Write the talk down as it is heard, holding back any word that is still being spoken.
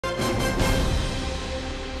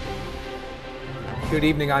Good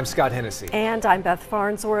evening, I'm Scott Hennessy. And I'm Beth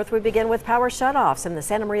Farnsworth. We begin with power shutoffs in the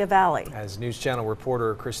Santa Maria Valley. As News Channel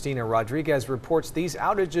reporter Christina Rodriguez reports, these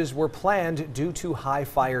outages were planned due to high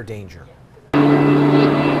fire danger.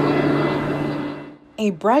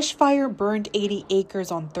 A brush fire burned 80 acres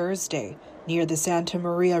on Thursday near the Santa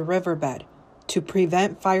Maria riverbed. To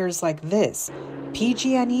prevent fires like this,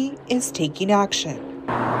 PG&E is taking action.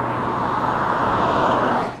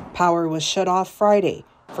 Power was shut off Friday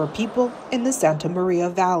for people in the Santa Maria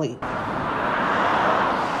Valley.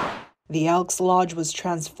 The Elks Lodge was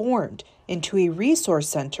transformed into a resource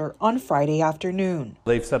center on Friday afternoon.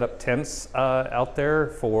 They've set up tents out there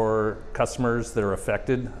for customers that are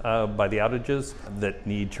affected by the outages that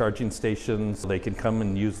need charging stations. They can come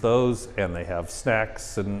and use those, and they have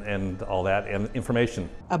snacks and all that and information.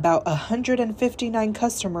 About 159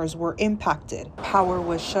 customers were impacted. Power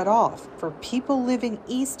was shut off for people living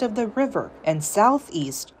east of the river and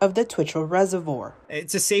southeast of the Twitchell Reservoir.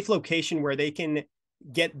 It's a safe location where they can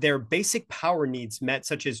get their basic power needs met,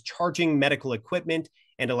 such as charging medical equipment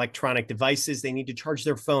and electronic devices. They need to charge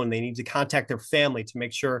their phone. They need to contact their family to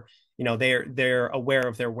make sure, they're aware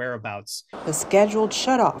of their whereabouts. The scheduled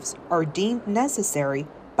shutoffs are deemed necessary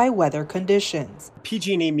by weather conditions.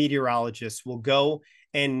 PG&E meteorologists will go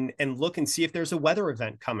and look and see if there's a weather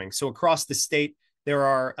event coming. So across the state, there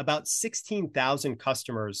are about 16,000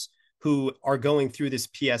 customers who are going through this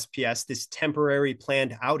PSPS, this temporary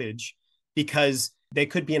planned outage, because they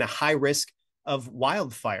could be in a high risk of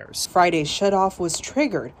wildfires. Friday's shutoff was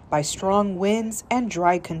triggered by strong winds and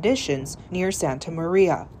dry conditions near Santa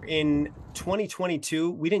Maria. In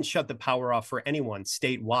 2022, we didn't shut the power off for anyone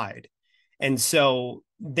statewide. And so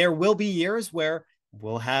there will be years where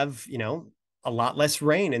we'll have, a lot less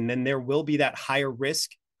rain, and then there will be that higher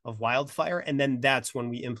risk of wildfire. And then that's when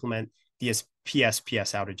we implement these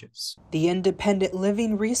PSPS outages. The Independent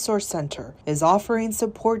Living Resource Center is offering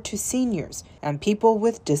support to seniors and people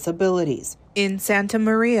with disabilities. In Santa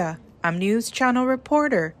Maria, I'm News Channel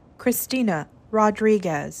reporter Christina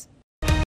Rodriguez.